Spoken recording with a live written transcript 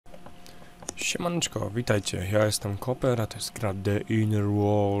Siemaneczko, witajcie, ja jestem Koper, a to jest gra The Inner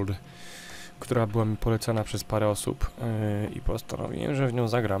World, która była mi polecana przez parę osób i postanowiłem, że w nią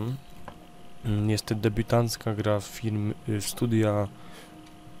zagram. Jest to debiutancka gra w studia,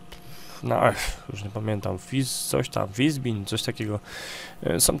 już nie pamiętam, coś tam, Fizbin, coś takiego.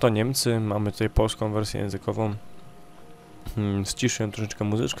 Są to Niemcy, mamy tutaj polską wersję językową. Ściszyłem troszeczkę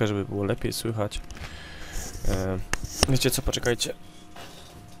muzyczkę, żeby było lepiej słychać. Wiecie co, poczekajcie.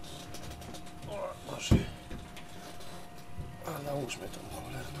 A nałóżmy tą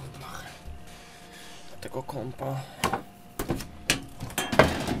cholerną blachę do tego kompa.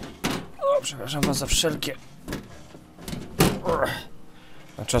 O, przepraszam was za wszelkie.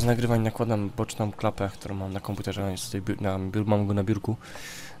 Na czas nagrywań nakładam boczną klapę, którą mam na komputerze, mam go na biurku,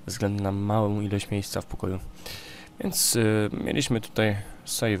 ze względu na małą ilość miejsca w pokoju. Więc mieliśmy tutaj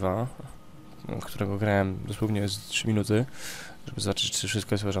save'a, którego grałem dosłownie z 3 minuty, żeby zobaczyć, czy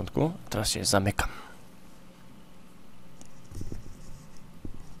wszystko jest w porządku. Teraz się zamykam.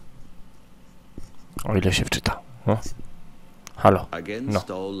 O ile się wczyta. O. Halo. No.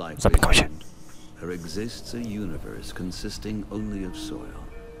 Zamykam się. There exists a universe consisting only of soil.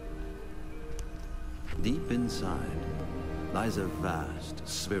 Deep inside lies a vast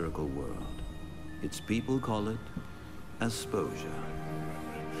spherical world. Its people call it Asposia.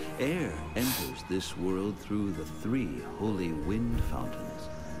 Air enters this world through the 3 holy wind fountains.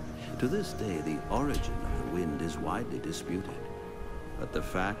 To this day, the origin of the wind is widely disputed, but the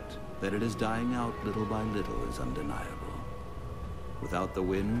fact that it is dying out little by little is undeniable. Without the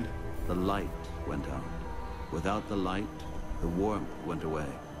wind, the light went out. Without the light, the warmth went away.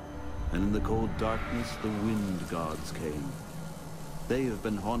 And in the cold darkness, the wind gods came. They have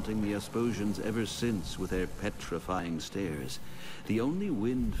been haunting the Asposians ever since with their petrifying stares. The only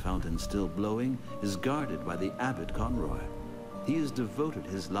wind fountain still blowing is guarded by the abbot Conroy. He has devoted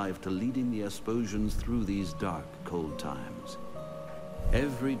his life to leading the Asposians through these dark, cold times.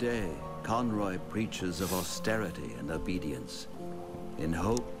 Every day, Conroy preaches of austerity and obedience, in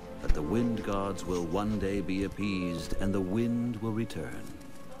hope that the wind gods will one day be appeased and the wind will return.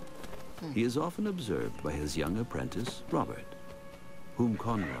 He is often observed by his young apprentice, Robert, whom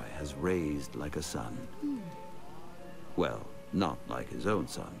Conroy has raised like a son. Well, not like his own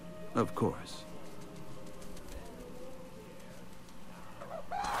son, of course.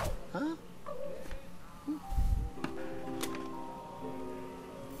 Huh?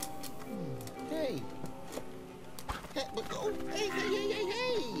 Hey. Hey, oh, hey.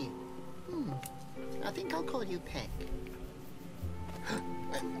 I think I'll call you Peck.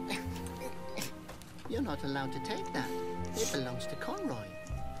 You're not allowed to take that. It belongs to Conroy.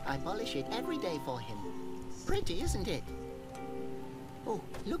 I polish it every day for him. Pretty, isn't it? Oh,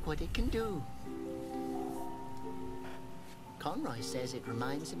 look what it can do. Conroy says it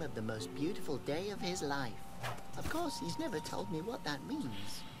reminds him of the most beautiful day of his life. Of course, he's never told me what that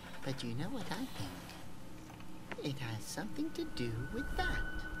means. But you know what I think? It has something to do with that.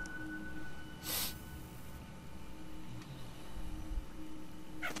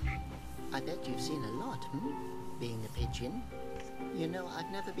 I bet you've seen a lot, being a pigeon. You know,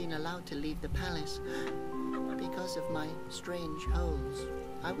 I've never been allowed to leave the palace because of my strange holes.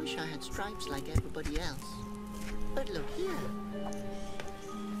 I wish I had stripes like everybody else. But look here.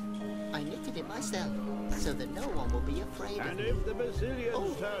 I knitted it myself, so that no one will be afraid of me. And if the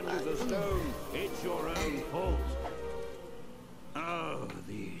Basilians turn you to stone, it's your own fault. Oh,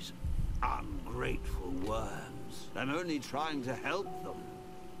 these ungrateful worms. I'm only trying to help them.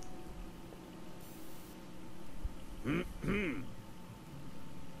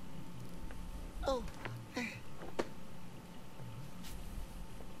 Oh.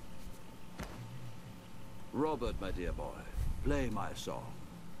 Robert, my dear boy, play my song.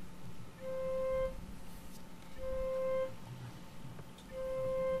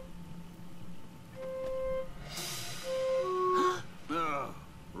 Oh,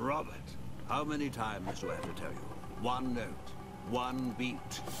 Robert, how many times do I have to tell you? One note, one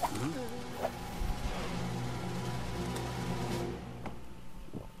beat.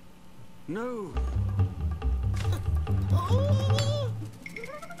 No.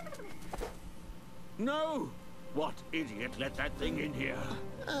 No! What idiot let that thing in here?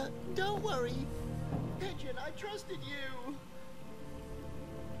 Don't worry. Pigeon, I trusted you.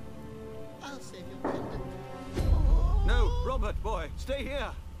 I'll save your pendant. Oh. No, Robert, boy, stay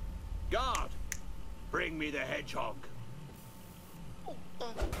here. Guard! Bring me the hedgehog.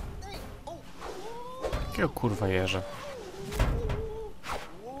 Hey, oh. Jakiego kurwa jeża?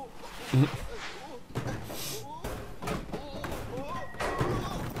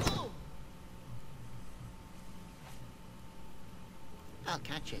 I'll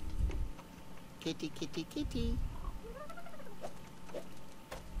catch it. Kitty, kitty, kitty.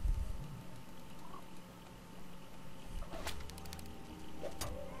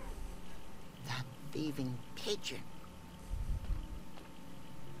 That thieving pigeon.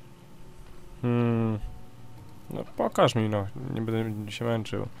 No pokaż mi, no. Nie będę się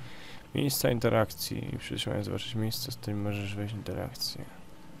męczył. Miejsca interakcji. Przyszedłem zobaczyć miejsce, z którym możesz wejść w interakcję.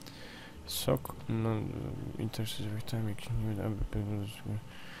 Sok, no, interakcja z efektami,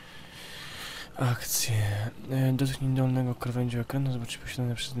 akcje. Dotknij dolnego krawędzi ekranu, zobaczyć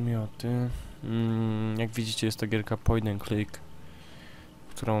posiadane przedmioty. Jak widzicie, jest to gierka point and click,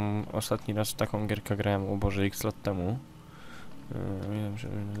 którą ostatni raz w taką gierkę grałem, o Boże, x lat temu. Wiem, że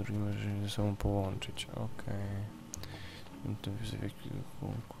na drugim możesz ze sobą połączyć, okej.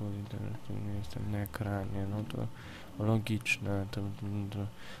 Jestem na ekranie, no to logiczne, to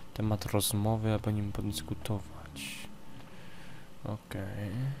temat rozmowy, aby nim podyskutować.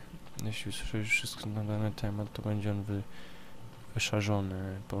 Okej. Jeśli usłyszysz wszystko na dany temat, to będzie on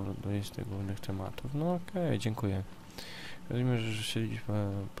wyszarzony do listy głównych tematów. No okej, dziękuję. Rozumiem, że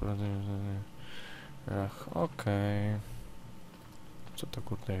siedzieliśmy prowadzenie. Ach, okej. Co to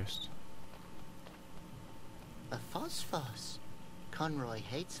kurde jest? A phosphos. Conroy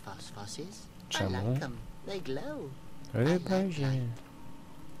hates phosphorses. I Czemu? like them. They glow. Będzie.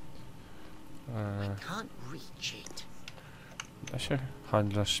 I can't reach it. Da się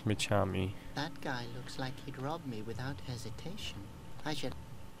handla śmieciami. That guy looks like he'd rob me without hesitation. I should.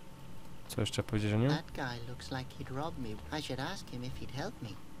 Co jeszcze powiedzieć o nim? That guy looks like he'd rob me. I should ask him if he'd help me.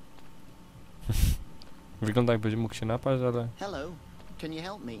 Wygląda jak będzie mógł się napaść, ale... Hello, can you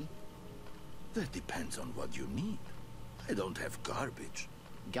help me? That depends on what you need. I don't have garbage.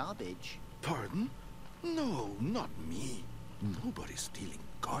 Garbage? Pardon? No, not me. Nobody's stealing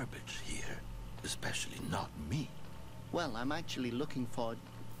garbage here. Especially not me. Well, I'm actually looking for...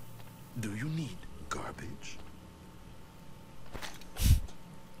 Do you need garbage?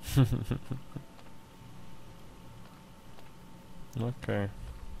 Okej.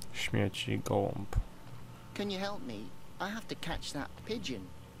 Śmieci, gołąb. Can you help me? I have to catch that pigeon.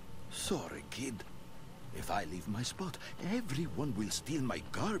 Sorry, kid. If I leave my spot, everyone will steal my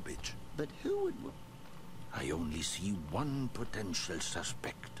garbage. But who would... I only see one potential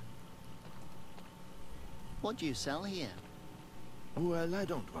suspect. What do you sell here? Well, I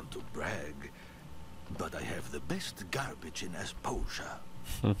don't want to brag, but I have the best garbage in Asposia.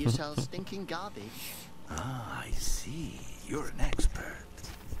 You sell stinking garbage? Ah, I see. You're an expert.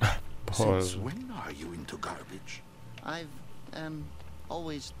 Since when are you into garbage? I've,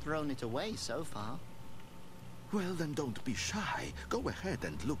 always thrown it away so far. Well, then don't be shy. Go ahead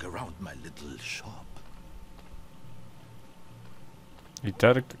and look around my little shop.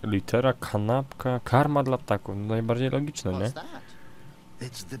 Litera, kanapka, karma dla ptaków. No najbardziej logiczne, nie? What's that?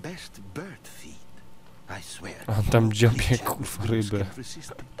 It's the best bird feed. I swear. On tam dziobie, kurwa, ryby.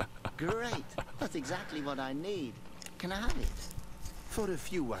 Great. That's exactly what I need. Can I have it? For a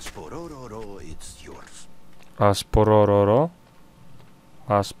few asporororo, it's yours. Asporororo?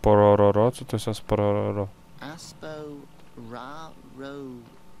 Asporororo? Co to jest asporororo? Aspo-ra-ro-ri?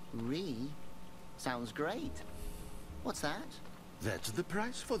 Sounds great. What's that? That's the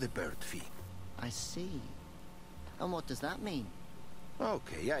price for the bird feed. I see. And what does that mean?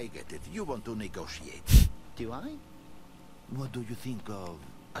 Okay, I get it. You want to negotiate. Do I? What do you think of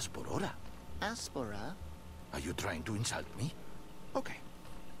Asporora? Aspora? Are you trying to insult me? Okay.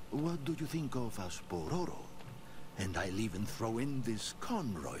 What do you think of Aspororo? And I'll even throw in this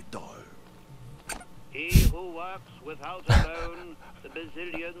Conroy doll. He who works without a loan, the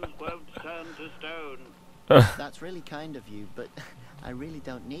bazillions won't turn to stone. That's really kind of you, but I really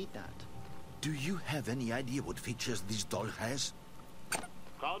don't need that. Do you have any idea what features this doll has?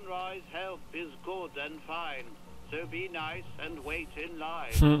 Conroy's help is good and fine, so be nice and wait in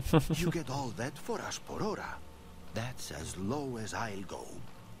line. You get all that for Asporora. That's as low as I'll go.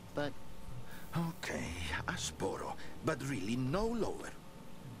 But Okay, Asporo, but really no lower.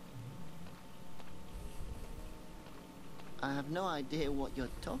 I have no idea what you're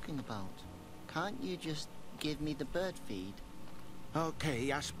talking about. Can't you just give me the bird feed? Okay,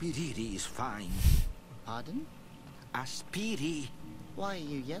 Aspiriri is fine. Pardon? Aspiri. Why are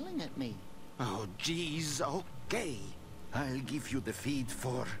you yelling at me? Oh, jeez, okay. I'll give you the feed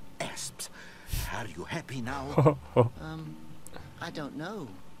for asps. Are you happy now? I don't know.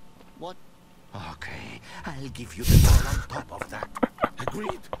 What? Okay, I'll give you the doll on top of that.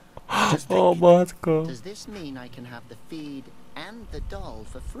 Agreed? Just take O it. matko. Does this mean I can have the feed and the doll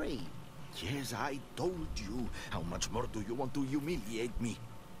for free? Yes, I told you. How much more do you want to humiliate me?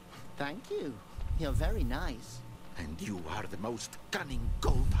 Thank you. You're very nice. And you are the most cunning,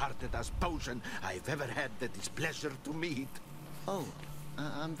 cold-hearted Asposian I've ever had the displeasure to meet. Oh,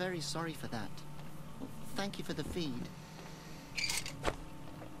 I'm very sorry for that. Thank you for the feed.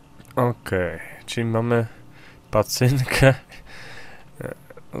 Okej, czyli mamy pacynkę.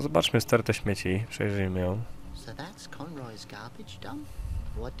 No zobaczmy stertę śmieci, przejrzyjmy ją. So that's Conroy's garbage dump?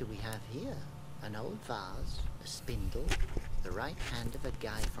 What do we have here? An old vase, a spindle, the right hand of a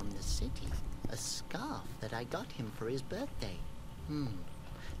guy from the city, a scarf that I got him for his birthday.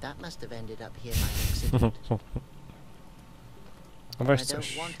 That must have ended up here by accident. No I weź don't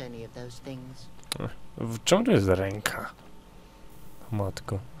coś. want any of those things. Czemu tu jest ręka? O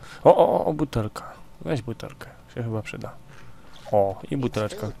matko. O, butelka. Weź butelkę, się chyba przyda. O, i It's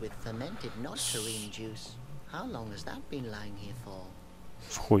buteleczka. filled with fermented nectarine juice. How long has that been lying here for?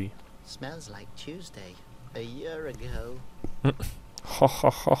 W chuj. Smells like Tuesday, a year ago. Ho,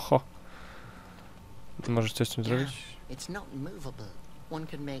 ho, ho, ho. Możesz coś z tym zrobić? It's not movable. One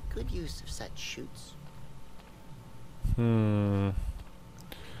can make good use of such shoots.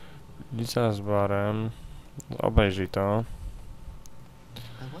 Lica z barem. Obejrzyj to.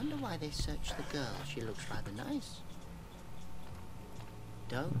 I wonder why they searched the girl. She looks rather nice.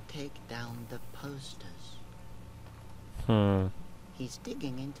 Don't take down the posters. He's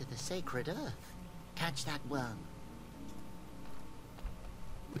digging into the sacred earth. Catch that worm.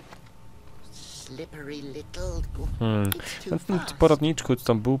 Slippery little... It's too W tym fast. poradniczku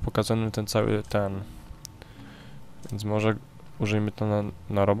tam był pokazany ten cały ten. Więc może użyjmy to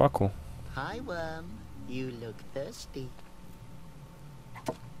na robaku. Hi worm, you look thirsty.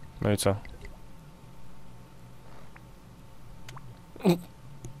 No i co?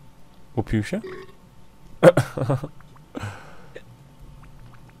 Upił się?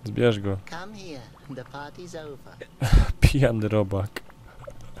 Zbierz go. Come here, the party's over. Pijany robak.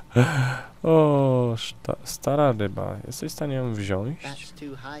 O, stara ryba. Jesteś w stanie ją wziąć? That's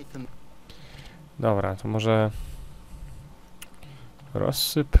too high for me. Dobra, to może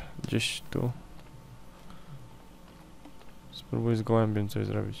rozsyp gdzieś tu. Spróbuj z gołębiem coś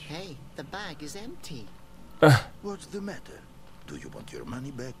zrobić. Hey, the bag is empty. What's the matter? Do you want your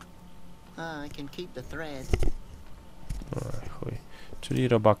money back? I can keep the thread. Oj, chuj. Czyli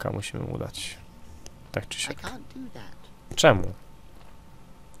robaka musimy udać. Tak czy I siak. can't do that. Czemu?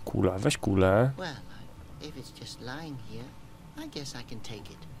 Kula, weź kulę. Well, if it's just lying here, I guess I can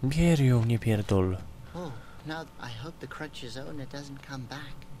take it. Bier ją, nie pierdol. Oh, now I hope the crutch's owner doesn't come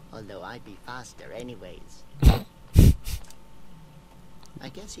back. Although I'd be faster anyways. I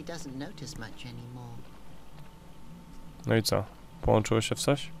guess he doesn't notice much anymore. No i co? Połączyło się w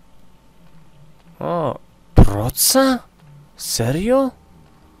coś? O, proca? Serio?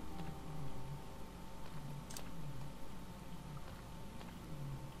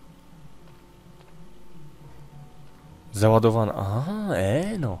 Załadowana. Aha,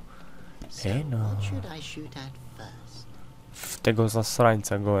 no. So no. what should I shoot at first? W tego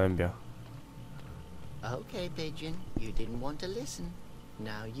zasrańca gołębia. Okay, pigeon, you didn't want to listen.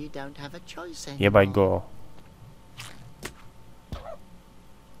 Now you don't have a choice anymore. Jebaj go.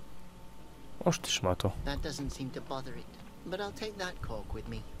 Oż ty szmato. That doesn't seem to bother it, but I'll take that cork with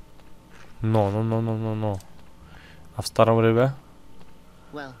me. No. A w starą rybę?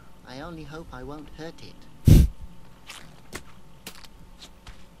 Well, I only hope I won't hurt it.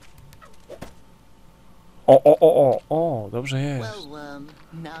 O, dobrze jest. Well, worm,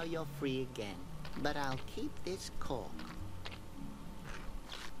 now you're free again, but I'll keep this cork.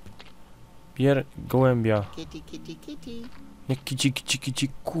 Bier gołębia. Kitty, kitty, kitty. Nie kici,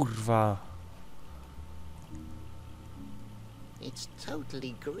 kurwa. It's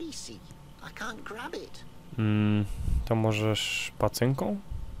totally greasy. I can't grab it. To możesz pacynką?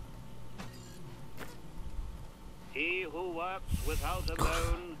 He who works without a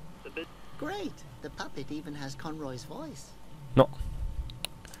moan, Great. The puppet even has Conroy's voice. No.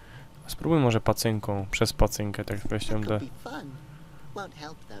 Spróbuj może pacynką, przez pacynkę, tak weź ją That da. could be fun. Won't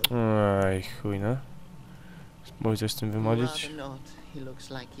help though. Ej, chuj, no. Spróbuj coś z tym wymodzić. Rather not. He looks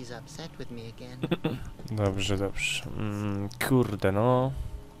like he's upset with me again. Dobrze. Kurde, no.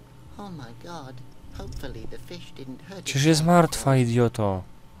 Oh my god. Hopefully the fish didn't hurt Przecież jest itself. martwa, idioto.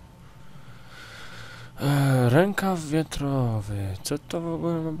 Rękaw wiatrowy. Co to w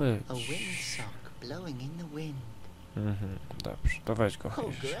ogóle ma być? A windsock blowing in the wind. Dobrze, to weź go.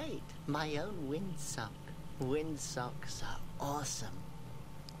 Oh great. My own windsock. Windsocks are awesome.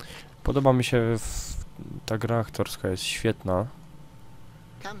 Podoba mi się ta gra aktorska, jest świetna.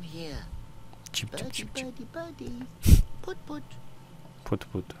 Come here. Cip. Birdie. Put.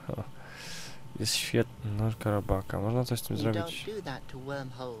 O. Jest świetna robaka. Można coś z tym You zrobić? don't do that to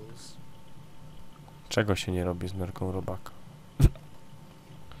wormholes. Czego się nie robi z miarką robaka?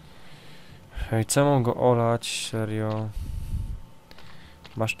 Hej, co mam go olać? Serio?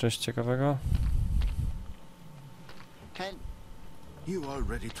 Masz coś ciekawego? Hen, You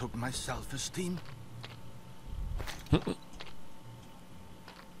already took my self-esteem?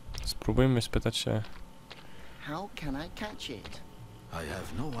 Spróbujmy spytać się. how can I catch it? I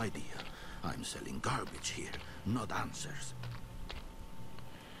have no idea. I'm selling garbage here, not answers.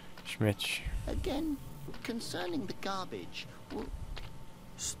 Śmieci. Again, concerning the garbage.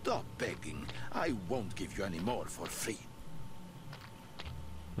 Stop begging. I won't give you any more for free.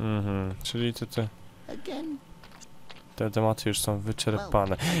 Czyli te Again. tematy już są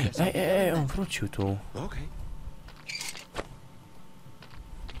wyczerpane. Ej, on wrócił tu. Okay.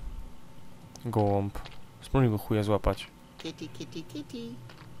 Gołąb. Spróbuj go chuja złapać. Kitty, kitty, kitty.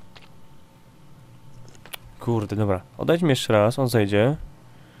 Kurde, dobra. Odejdźmy jeszcze raz, on zejdzie.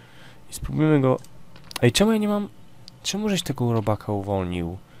 I spróbujmy go... Ej, czemu ja nie mam... Czemu żeś tego robaka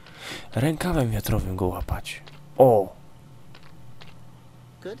uwolnił? Rękawem wiatrowym go łapać. O!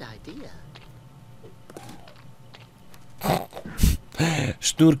 Good idea.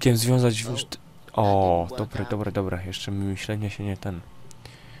 Sznurkiem związać... O, dobra. Jeszcze myślenie się nie ten...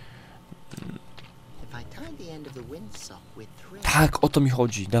 If I tie the end of the windsock with thread. Tak, o to mi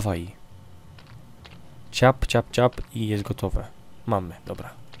chodzi. Dawaj. Ciap i jest gotowe. Mamy, dobra.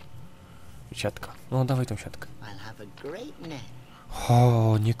 Siatka. No, dawaj tą siatkę. I'll have a great net.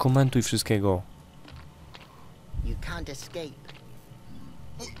 O, nie komentuj wszystkiego. You can't escape.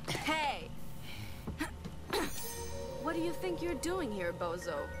 Hey! What do you think you're doing here,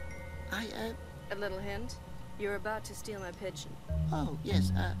 bozo? A little hint? You're about to steal my pigeon. Oh,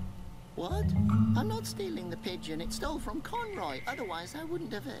 yes, what? I'm not stealing the pigeon. It stole from Conroy. Otherwise, I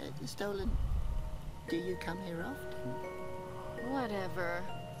wouldn't have stolen. Do you come here often? Whatever.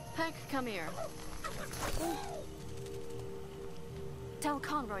 Peck, come here. Tell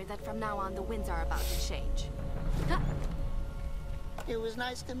Conroy that from now on the winds are about to change. It was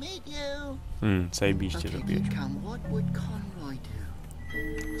nice to meet you. Zajebiście Okay, zrobiłeś. you come. What would Conroy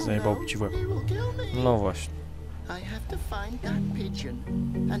do? Zajebałby ci w łeb. He will kill me. No właśnie. I have to find that pigeon.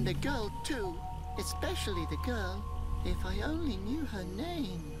 And the girl, too. Especially the girl. If I only knew her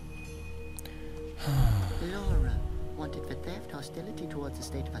name. Laura. Wanted for theft, hostility towards the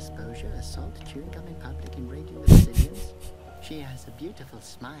state of exposure, assault, chewing gum in public, and raiding the Brazilians. She has a beautiful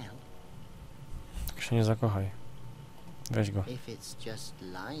smile. Tak się nie zakochaj. Weź go. If it's just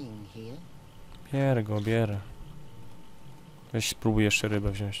lying here. Bierę. Weź spróbuj jeszcze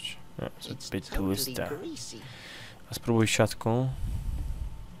rybę wziąć. It's Zbyt totally tłusta. greasy. A spróbuj siatką.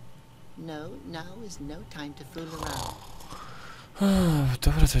 No, now is no time to fool around.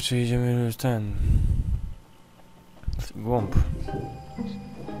 Dobra, to czy idziemy ten... Głąb.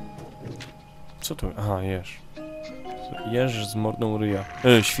 Co to? Aha, jeż. Jeż z mordą ryja.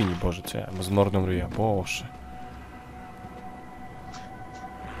 Świni, Boże, co ja? Z mordą ryja, Boże.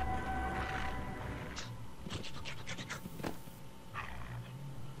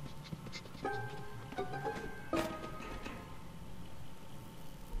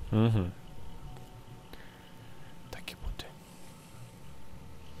 Takie buty.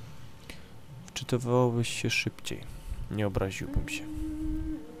 Wczytywałbyś się szybciej. Nie obraziłbym się.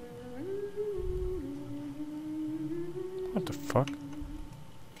 What the fuck?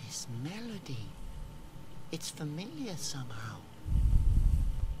 This melody. It's familiar somehow.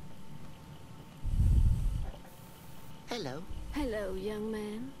 Hello. Hello, young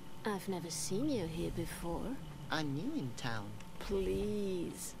man. I've never seen you here before. I'm new in town.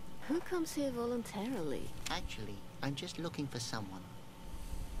 Please. Who comes here voluntarily? Actually, I'm just looking for someone.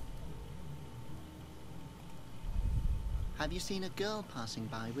 Have you seen a girl passing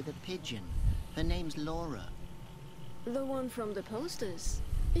by with a pigeon? Her name's Laura. The one from the posters.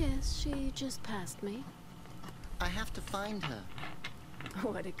 Yes, she just passed me. I have to find her.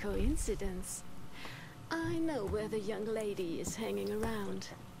 What a coincidence. I know where the young lady is hanging around.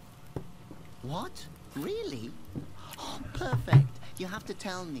 What? Really? Oh, perfect. You have to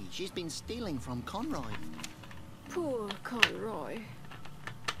tell me. She's been stealing from Conroy. Poor Conroy.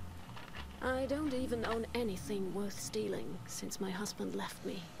 I don't even own anything worth stealing since my husband left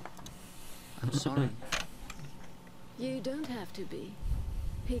me. I'm sorry. You don't have to be.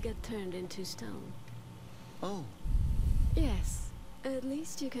 He got turned into stone. Oh, Yes, at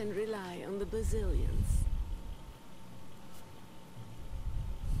least you can rely on the Brazilians.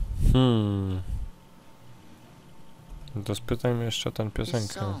 No to spytajmy jeszcze tę this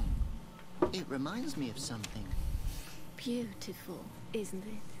piosenkę. song. It reminds me of something. Beautiful, isn't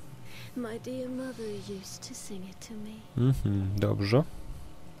it? My dear mother used to sing it to me. Dobrze.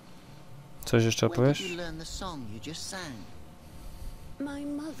 Coś jeszcze Where did opowiesz? you learn the song you just sang? My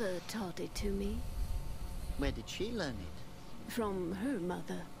mother taught it to me. Where did she learn it? From her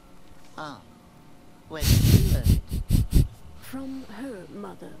mother. Ah. Where did she learn it? From her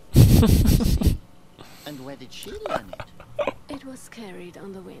mother. And where did she learn it? It was carried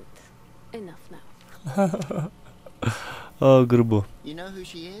on the wind. Enough now. O, grubo. You know who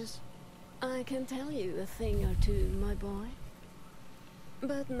she is? I can tell you a thing or two, my boy.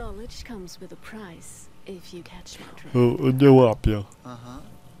 But knowledge comes with a price, if you catch my drift. Nie łapie. Uh-huh.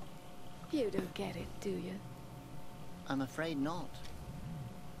 You don't get it, do you? I'm afraid not.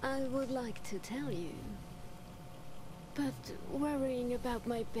 I would like to tell you. But worrying about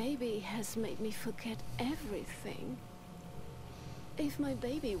my baby has made me forget everything. If my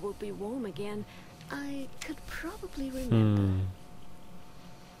baby would be warm again, I could probably remember.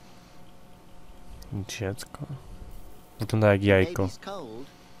 Dziecko. Wygląda jak jajko. Baby's cold,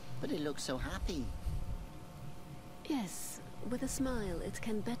 but it looks so happy. Yes, with a smile it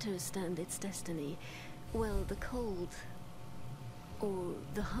can better stand its destiny. Well, the cold, or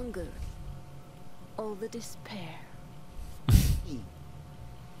the hunger, or the despair.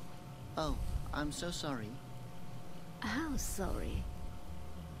 Oh, I'm so sorry. How sorry?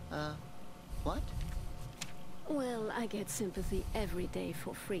 What? Well, I get sympathy every day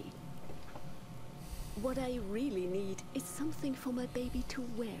for free. What I really need is something for my baby to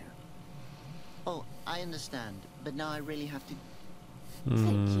wear. Oh, I understand, but now I really have to...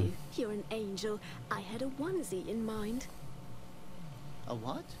 Thank you. You're an angel. I had a onesie in mind. A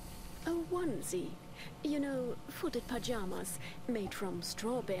what? A onesie. You know, footed pajamas made from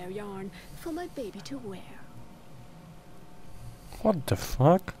strawberry yarn for my baby to wear. What the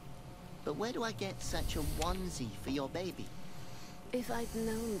fuck? But where do I get such a onesie for your baby? If I'd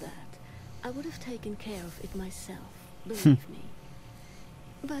known that, I would have taken care of it myself, believe me.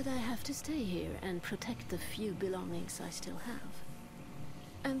 But I have to stay here and protect the few belongings I still have.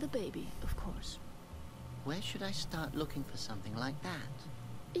 And the baby, of course. Where should I start looking for something like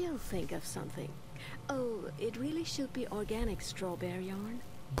that? You'll think of something. Oh, it really should be organic strawberry yarn.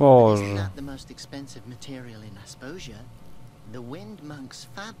 But isn't Boże. that the most expensive material in Asposia? The Wind Monk's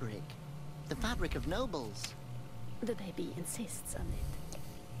fabric. The fabric of nobles. The baby insists on it.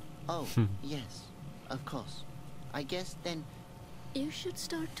 Oh, yes, of course. I guess then... You should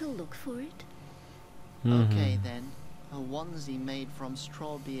start to look for it. Okay then. A onesie made from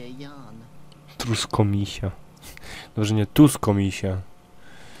strawberry yarn. Truskomisia. Dobrze, nie tuskomisia.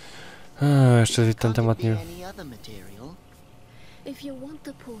 Jeszcze ten Can't temat it be nie... any other material? If you want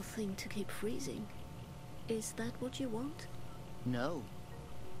the poor thing to keep freezing, is that what you want? No.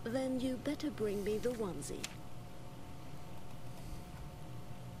 Then you better bring me the onesie.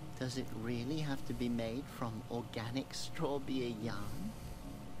 Does it really have to be made from organic strawberry yarn?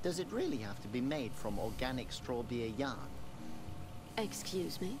 Does it really have to be made from organic strawberry yarn?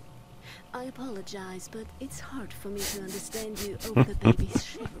 Excuse me? I apologize, but it's hard for me to understand you over the baby's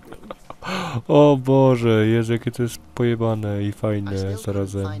shivering. O Boże, Jezu, jakie to jest pojebane i I fajne still couldn't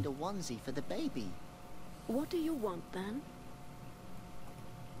zarazem. find a onesie for the baby. What do you want then?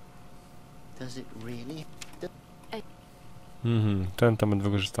 Does it really? Ten temat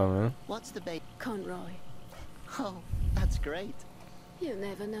wykorzystamy. What's the baby? Conroy. Oh, that's great. You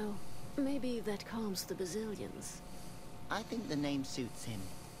never know. Maybe that calms the Bazillions. I think the name suits him.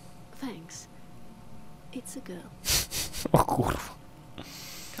 Thanks. It's a girl. O kurwa.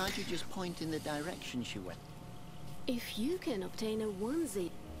 Can't you just point in the direction she went? If you can obtain a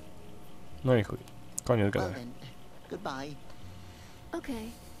onesie... No i chuj. Koniec Well gadania. then, goodbye. Okay,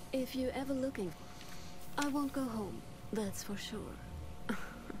 if you're ever looking... I won't go home, that's for sure.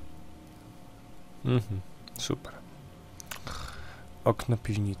 Super. Okno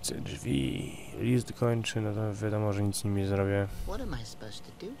piwnicy, drzwi, list kończy, no to wiadomo, że nic z nim nie zrobię. What am I supposed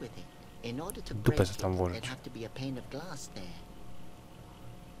to do with it? In order to Dupę break se it, tam there'd włożyć. have to be a pane of glass there.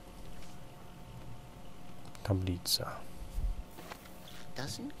 Tablica.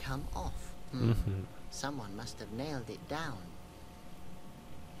 Doesn't come off. Someone must have nailed it down.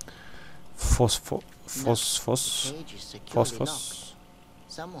 Fosfos. The cage is securely locked. Fosfos.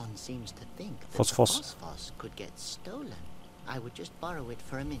 Someone seems to think that Phosphos. the phosphos could get stolen. I would just borrow it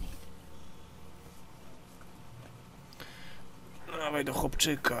for a minute. Dawaj do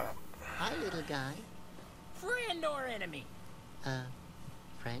chłopczyka. Hi, little guy. Friend or enemy?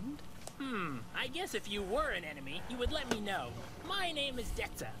 Friend? I guess if you were an enemy, you would let me know. My name is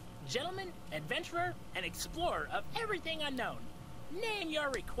Detza. Gentleman, adventurer, and explorer of everything unknown. Name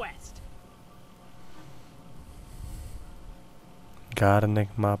your request. Garnek,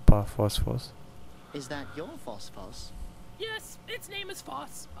 mapa, fosfos. Is that your phosphos? Yes, its name is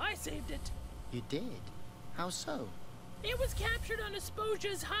Foss. I saved it. You did? How so? It was captured on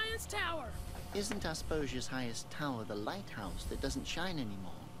Asposia's highest tower. Isn't Asposia's highest tower the lighthouse that doesn't shine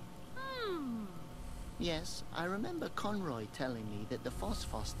anymore? Yes, I remember Conroy telling me that the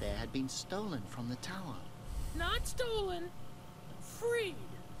phosphos there had been stolen from the tower. Not stolen. Freed.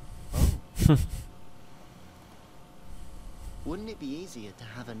 Oh. Wouldn't it be easier to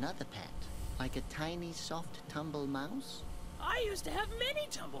have another pet? Like a tiny, soft tumble mouse? I used to have many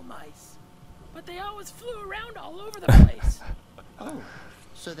tumble mice. But they always flew around all over the place. Oh,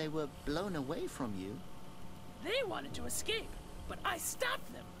 so they were blown away from you? They wanted to escape, but I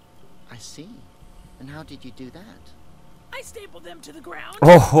stopped them. I see. And how did you do that? I stapled them to the ground,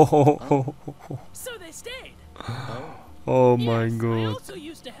 Oh, so they stayed. oh my Yes, I god. also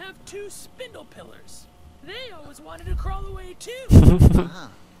used to have 2 spindle pillars. They always wanted to crawl away too,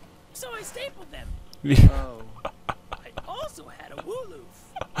 Ah. so I stapled them. Oh. I also had a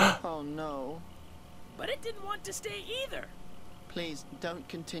wooloof, Oh no. but it didn't want to stay either. Please, don't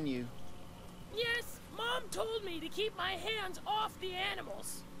continue. Yes, Mom told me to keep my hands off the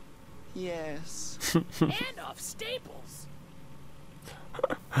animals Yes. and off staples.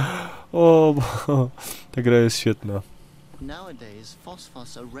 O, ta gra jest świetna. Nowadays,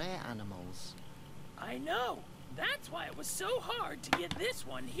 phosphos are rare animals. I know. That's why it was so hard to get this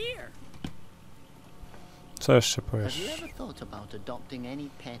one here. Co jeszcze Have powiesz? you ever thought about adopting any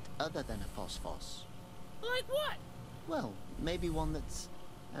pet other than a phosphos? Like what? Well, maybe one that's,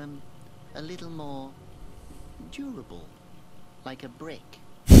 a little more durable. Like a brick.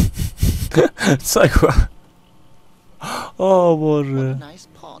 Cegła. O What a Boże. nice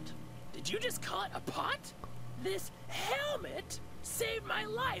pot. Did you just call it a pot? This helmet saved my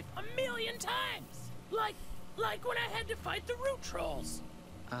life a million times. Like when I had to fight the root trolls.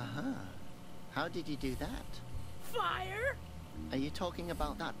 Uh-huh. How did you do that? Fire? Are you talking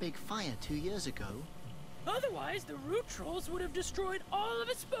about that big fire 2 years ago? Otherwise, the root trolls would have destroyed all of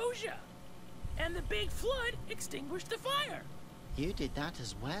Asposia. And the big flood extinguished the fire. You did that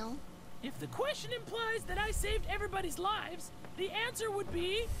as well? If the question implies that I saved everybody's lives, the answer would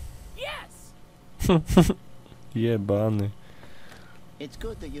be yes. Jebany. It's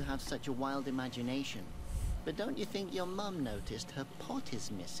good that you have such a wild imagination. But don't you think your mum noticed her pot is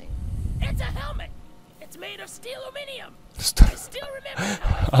missing? It's a helmet. It's made of steel-aluminium. I still remember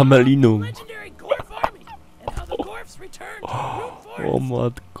how I fought the Amelinum. legendary Gorf army and how the Gorfs returned to the root O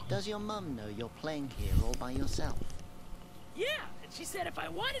forest. matko. Does your mum know you're playing here all by yourself? Yeah, and she said if I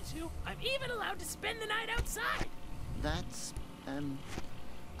wanted to, I'm even allowed to spend the night outside. That's,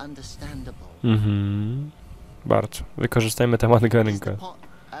 understandable. Bardzo. Wykorzystajmy temat Is the Garynka. pot,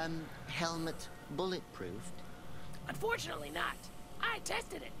 helmet bulletproofed? Unfortunately not. I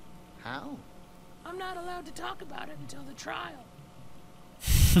tested it. How? I'm not allowed to talk about it until the trial.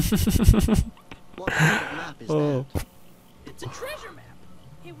 What kind of map is Oh. that? It's a treasure map.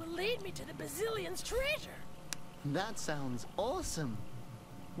 It will lead me to the Bazillion's treasure. That sounds awesome.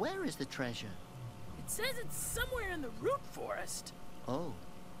 Where is the treasure? It says it's somewhere in the root forest. Oh,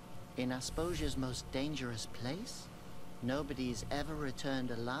 in Asposia's most dangerous place? Nobody's ever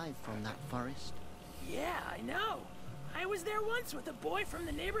returned alive from that forest. Yeah, I know. I was there once with a boy from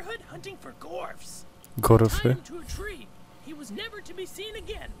the neighborhood hunting for Gorfs. Tied Gorfy. him to a tree. He was never to be seen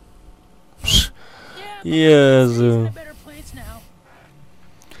again. Yeah, but Jezu. he's in a better place now.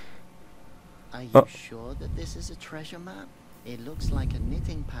 Are you Oh. sure that this is a treasure map? It looks like a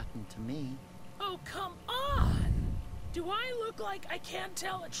knitting pattern to me. Oh, come on! Do I look like I can't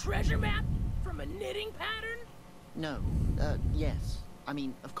tell a treasure map from a knitting pattern? No, yes. I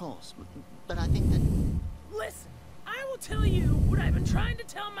mean, of course. But I think that... Listen, I will tell you what I've been trying to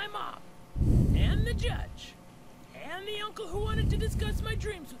tell my mom, and the judge, and the uncle who wanted to discuss my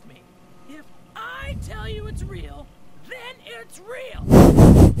dreams with me. If I tell you it's real, then it's real!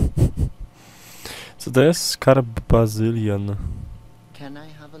 Co to jest? Skarb Bazylian. Can I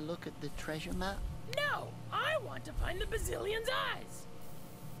have a look at the treasure map? No, I want to find the Bazillion's eyes.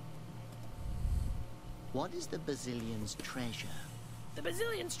 What is the Bazillion's treasure? The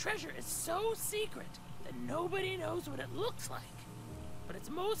Bazillion's treasure is so secret that nobody knows what it looks like. But it's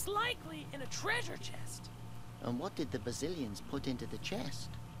most likely in a treasure chest. And what did the Bazillions put into the chest?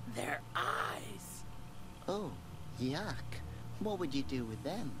 Their eyes. Oh, yuck. What would you do with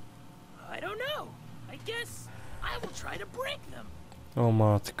them? I don't know. I guess I will try to break them. O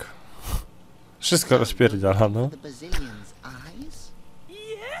matko. Wszystko rozpierdala, no. The Bazillion's eyes?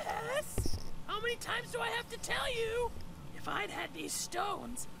 Yes! How many times do I have to tell you? If I'd had these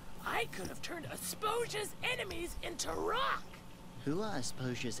stones, I could have turned Asposia's enemies into rock. Who are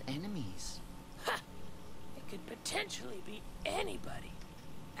Asposia's enemies? Ha! It could potentially be anybody.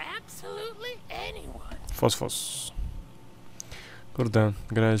 Absolutely anyone. Fosfos. Kurde,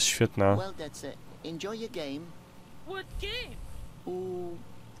 gra jest świetna. Well, that's it. Enjoy your game. What game?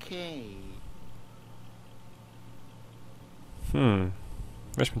 Okay.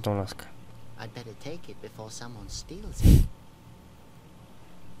 Weźmy tą laskę. I'd better take it before someone steals it.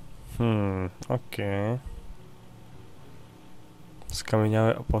 Okej.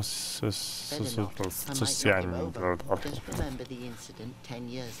 Skamieniałe Better not. I might knock him over. Just remember the incident 10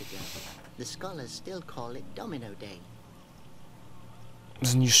 years ago. The scholars still call it Domino Day.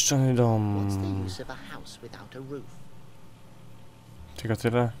 Zniszczony dom. What's the use of a house without a roof? Tylko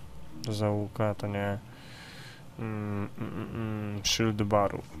tyle? Do załuka to nie... Szyld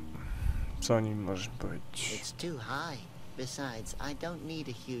baru. Co o nim możesz powiedzieć? It's too high. Besides, I don't need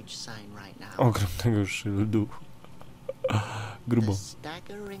a huge sign right now. Ogromnego szyldu. Grubo. The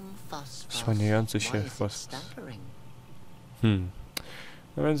staggering phosphorus. Słaniający się Why is it fosfos. staggering?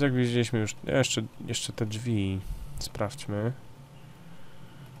 No więc jak widzieliśmy już... Jeszcze te drzwi sprawdźmy.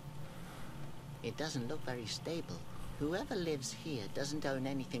 It doesn't look very stable. Whoever lives here doesn't own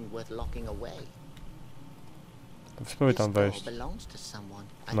anything worth locking away. Spróbuj tam This door wejść. belongs to someone.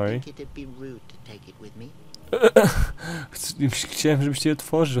 I No i? think it'd be rude to take it with me. Chciałem, żebyś je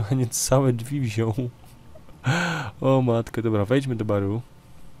otworzył, a nie całe drzwi wziął. O matko, dobra, wejdźmy do baru.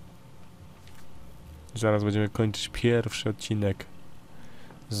 Zaraz będziemy kończyć pierwszy odcinek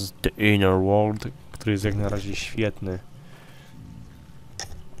z The Inner World, który jest jak na razie świetny.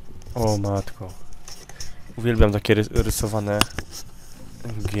 O matko. Uwielbiam takie rysowane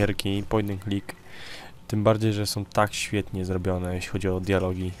gierki, point and click. Tym bardziej, że są tak świetnie zrobione, jeśli chodzi o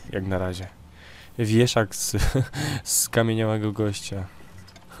dialogi, jak na razie. Wieszak z kamieniałego gościa.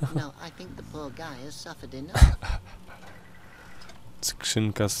 No, I think the poor guy has suffered enough.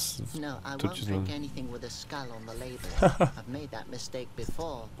 Skrzynka z... No, I Tu won't ci drink znam. anything with a skull on the label. I've made that mistake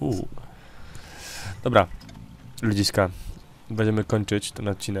before. Dobra, ludziska, będziemy kończyć ten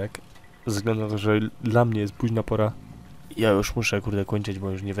odcinek. Ze względu na to, że dla mnie jest późna pora. Ja już muszę, kurde, kończyć, bo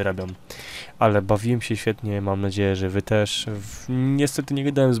już nie wyrabiam. Ale bawiłem się świetnie, mam nadzieję, że wy też. Niestety nie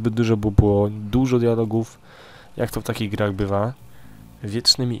gadałem zbyt dużo, bo było dużo dialogów, jak to w takich grach bywa.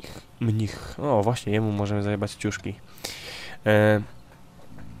 Wieczny mnich. O, właśnie, jemu możemy zajebać ciuszki.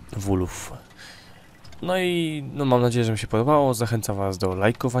 Wulów. No i no mam nadzieję, że mi się podobało. Zachęcam was do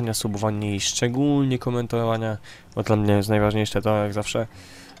lajkowania, subowania i szczególnie komentowania, bo dla mnie jest najważniejsze to, jak zawsze.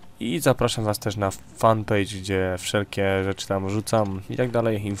 I zapraszam was też na fanpage, gdzie wszelkie rzeczy tam rzucam i tak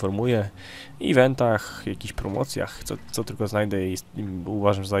dalej, informuję. Eventach, jakichś promocjach, co tylko znajdę i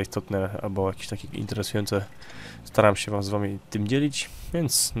uważam za istotne albo jakieś takie interesujące. Staram się z wami tym dzielić,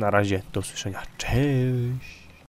 więc na razie do usłyszenia. Cześć!